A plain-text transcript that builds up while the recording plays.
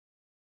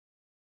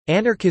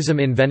Anarchism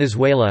in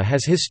Venezuela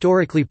has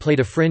historically played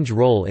a fringe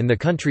role in the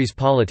country's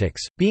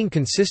politics, being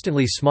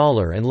consistently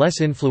smaller and less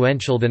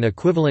influential than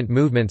equivalent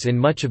movements in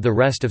much of the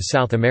rest of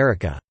South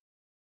America.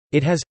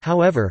 It has,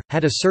 however,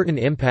 had a certain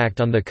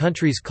impact on the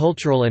country's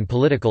cultural and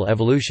political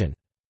evolution.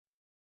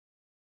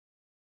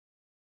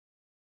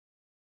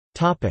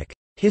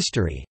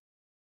 History.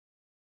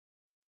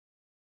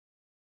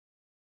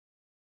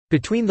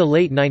 Between the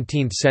late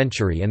 19th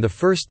century and the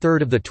first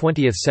third of the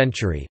 20th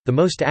century, the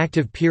most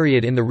active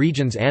period in the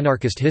region's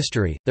anarchist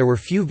history, there were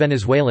few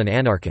Venezuelan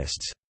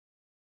anarchists.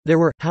 There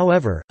were,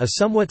 however, a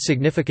somewhat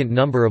significant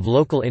number of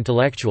local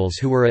intellectuals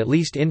who were at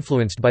least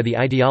influenced by the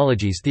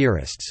ideology's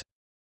theorists.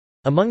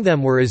 Among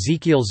them were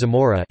Ezequiel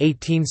Zamora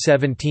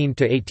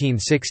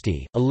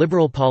 (1817–1860), a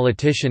liberal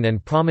politician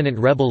and prominent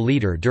rebel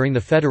leader during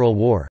the Federal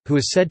War, who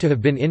is said to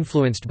have been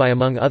influenced by,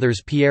 among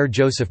others,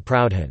 Pierre-Joseph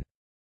Proudhon.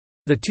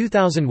 The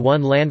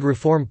 2001 land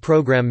reform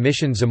program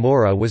Mission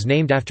Zamora was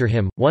named after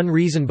him. One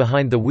reason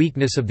behind the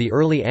weakness of the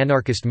early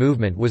anarchist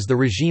movement was the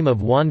regime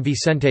of Juan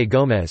Vicente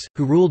Gómez,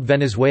 who ruled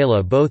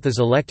Venezuela both as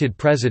elected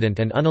president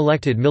and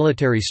unelected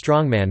military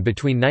strongman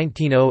between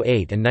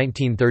 1908 and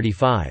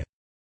 1935.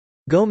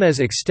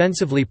 Gómez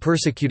extensively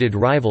persecuted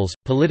rivals,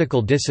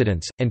 political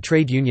dissidents, and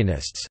trade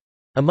unionists.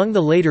 Among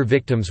the later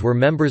victims were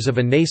members of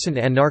a nascent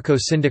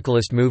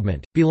anarcho-syndicalist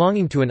movement,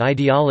 belonging to an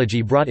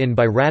ideology brought in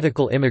by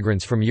radical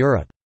immigrants from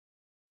Europe.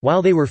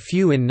 While they were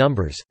few in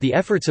numbers, the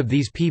efforts of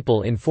these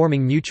people in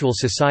forming mutual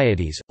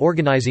societies,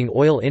 organizing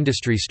oil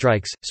industry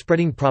strikes,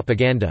 spreading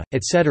propaganda,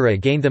 etc.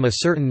 gained them a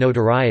certain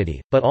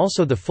notoriety, but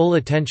also the full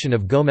attention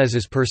of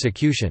Gómez's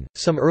persecution.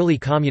 Some early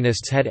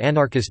communists had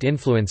anarchist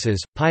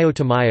influences. Pío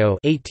Tamayo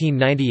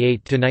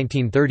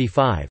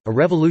 (1898–1935), a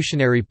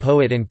revolutionary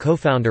poet and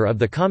co-founder of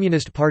the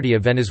Communist Party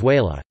of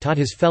Venezuela, taught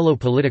his fellow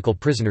political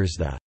prisoners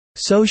the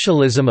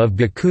socialism of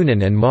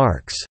Bakunin and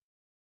Marx.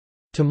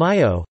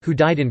 Tamayo, who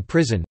died in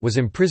prison, was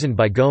imprisoned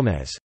by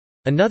Gómez.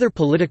 Another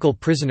political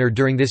prisoner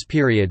during this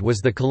period was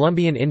the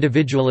Colombian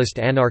individualist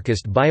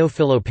anarchist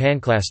Biofilo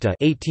Panclasta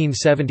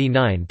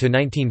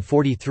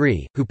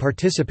 (1879–1943), who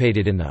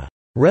participated in the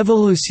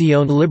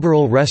Revolución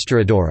Liberal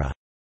Restauradora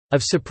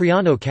of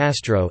Cipriano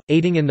Castro,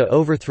 aiding in the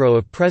overthrow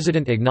of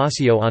President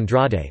Ignacio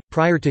Andrade,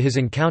 prior to his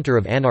encounter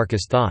of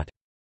anarchist thought.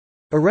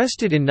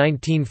 Arrested in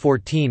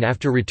 1914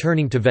 after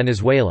returning to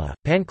Venezuela,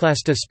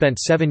 Panclasta spent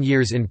 7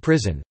 years in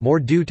prison,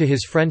 more due to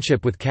his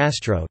friendship with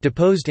Castro,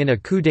 deposed in a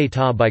coup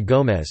d'état by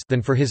Gómez,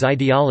 than for his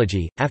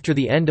ideology. After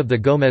the end of the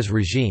Gómez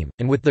regime,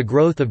 and with the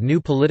growth of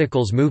new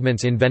politicals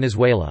movements in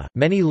Venezuela,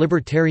 many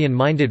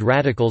libertarian-minded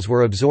radicals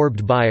were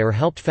absorbed by or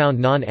helped found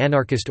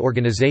non-anarchist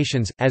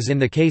organizations, as in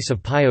the case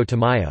of Pío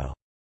Tamayo.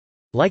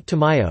 Like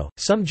Tamayo,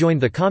 some joined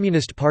the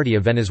Communist Party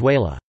of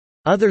Venezuela.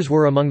 Others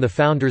were among the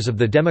founders of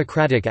the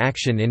Democratic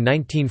Action in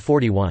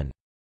 1941.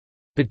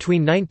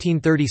 Between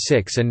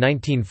 1936 and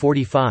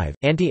 1945,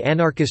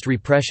 anti-anarchist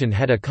repression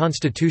had a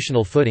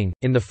constitutional footing,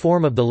 in the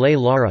form of the Ley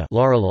Lara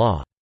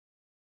law.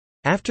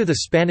 After the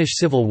Spanish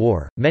Civil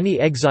War,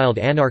 many exiled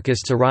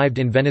anarchists arrived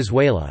in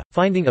Venezuela,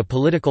 finding a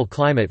political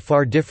climate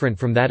far different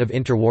from that of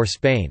interwar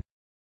Spain.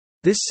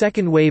 This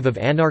second wave of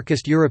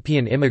anarchist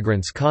European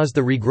immigrants caused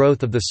the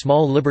regrowth of the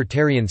small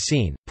libertarian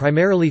scene,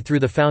 primarily through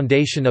the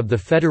foundation of the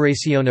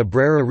Federación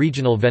Obrera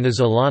Regional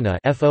Venezolana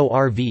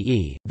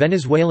 (FORVE),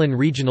 Venezuelan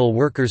Regional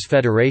Workers'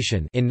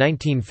 Federation, in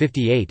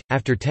 1958,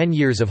 after 10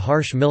 years of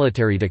harsh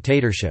military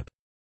dictatorship.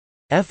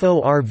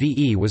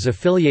 FORVE was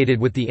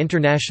affiliated with the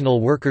International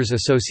Workers'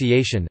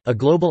 Association, a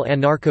global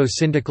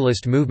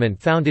anarcho-syndicalist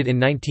movement founded in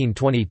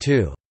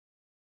 1922.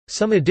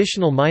 Some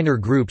additional minor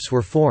groups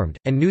were formed,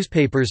 and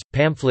newspapers,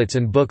 pamphlets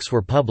and books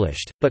were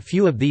published, but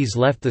few of these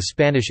left the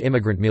Spanish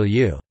immigrant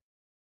milieu.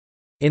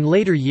 In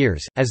later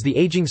years, as the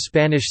aging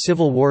Spanish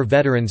Civil War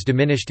veterans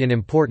diminished in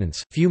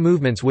importance, few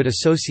movements would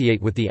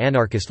associate with the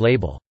anarchist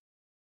label.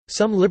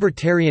 Some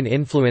libertarian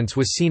influence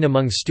was seen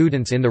among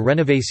students in the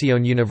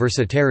Renovación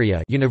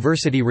Universitaria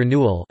University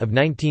Renewal of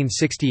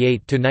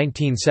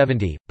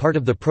 1968–1970, part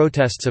of the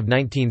protests of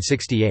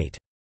 1968.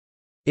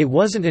 It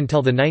wasn't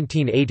until the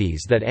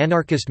 1980s that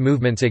anarchist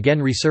movements again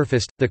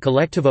resurfaced, the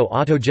Colectivo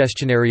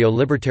Autogestionario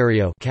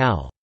Libertario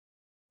 (CAL).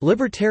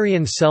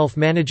 Libertarian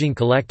Self-Managing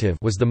Collective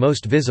was the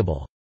most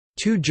visible.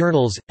 Two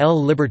journals,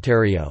 El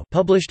Libertario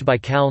published by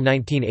CAL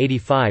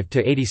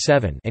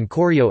 1985–87 and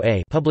Correo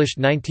A published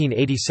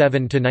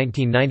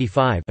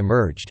 1987–1995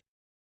 emerged.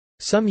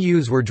 Some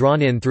youths were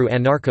drawn in through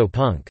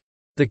anarcho-punk.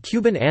 The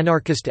Cuban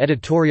anarchist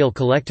editorial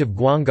collective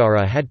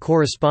Guangara had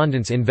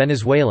correspondents in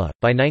Venezuela,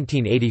 by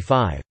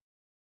 1985.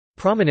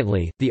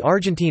 Prominently, the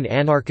Argentine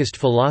anarchist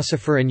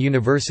philosopher and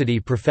university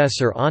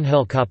professor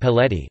Ángel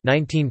Capelletti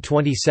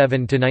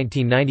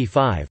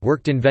 (1927–1995)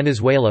 worked in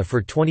Venezuela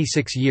for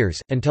 26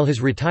 years, until his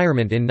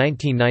retirement in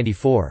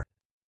 1994.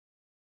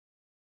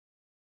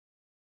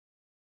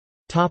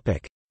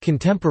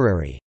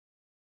 Contemporary.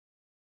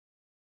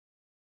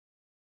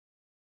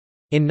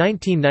 In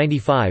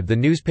 1995 the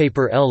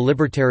newspaper El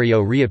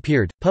Libertario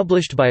reappeared,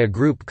 published by a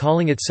group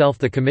calling itself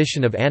the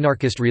Commission of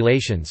Anarchist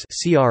Relations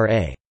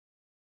 (CRA).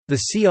 The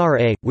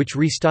CRA, which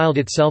restyled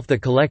itself the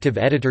Collective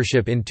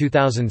Editorship in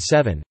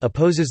 2007,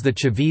 opposes the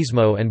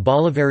Chavismo and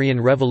Bolivarian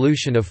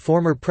revolution of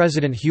former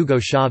President Hugo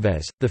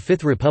Chavez, the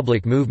Fifth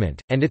Republic movement,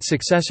 and its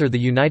successor the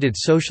United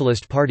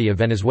Socialist Party of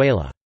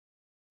Venezuela.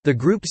 The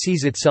group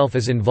sees itself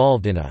as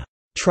involved in a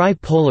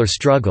tripolar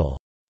struggle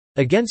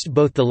against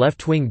both the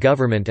left-wing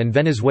government and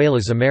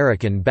Venezuela's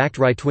American-backed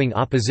right-wing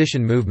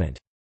opposition movement.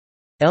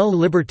 El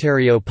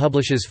Libertario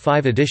publishes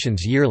 5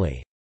 editions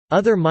yearly.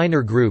 Other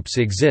minor groups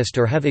exist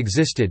or have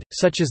existed,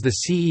 such as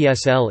the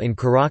CESL in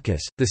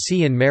Caracas, the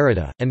C in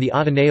Mérida, and the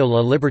Ateneo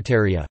La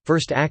Libertaria,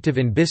 first active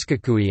in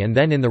Biscacuy and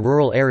then in the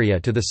rural area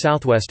to the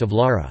southwest of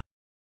Lara.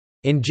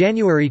 In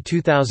January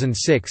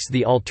 2006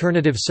 the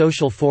Alternative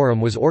Social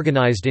Forum was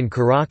organized in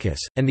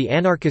Caracas, and the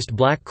anarchist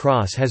Black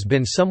Cross has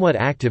been somewhat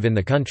active in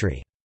the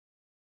country.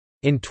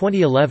 In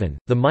 2011,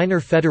 the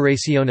minor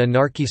Federación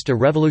Anarquista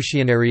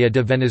Revolucionaria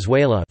de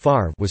Venezuela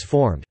was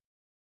formed.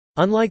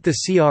 Unlike the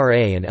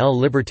CRA and El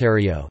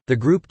Libertario, the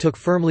group took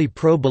firmly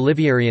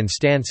pro-Bolivarian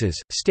stances,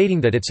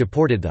 stating that it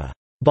supported the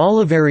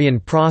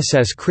Bolivarian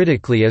process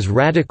critically as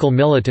radical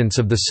militants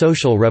of the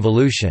social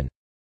revolution.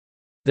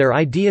 Their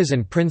ideas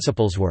and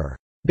principles were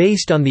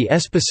based on the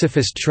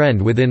especifist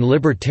trend within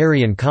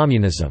libertarian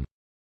communism.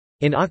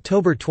 In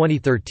October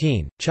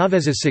 2013,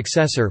 Chávez's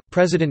successor,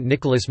 President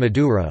Nicolás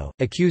Maduro,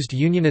 accused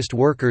unionist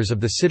workers of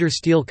the Sitter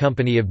Steel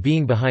Company of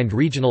being behind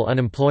regional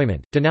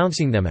unemployment,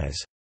 denouncing them as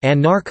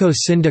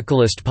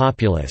anarcho-syndicalist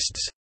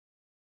populists.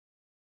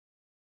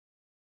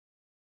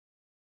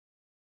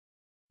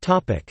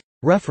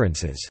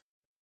 References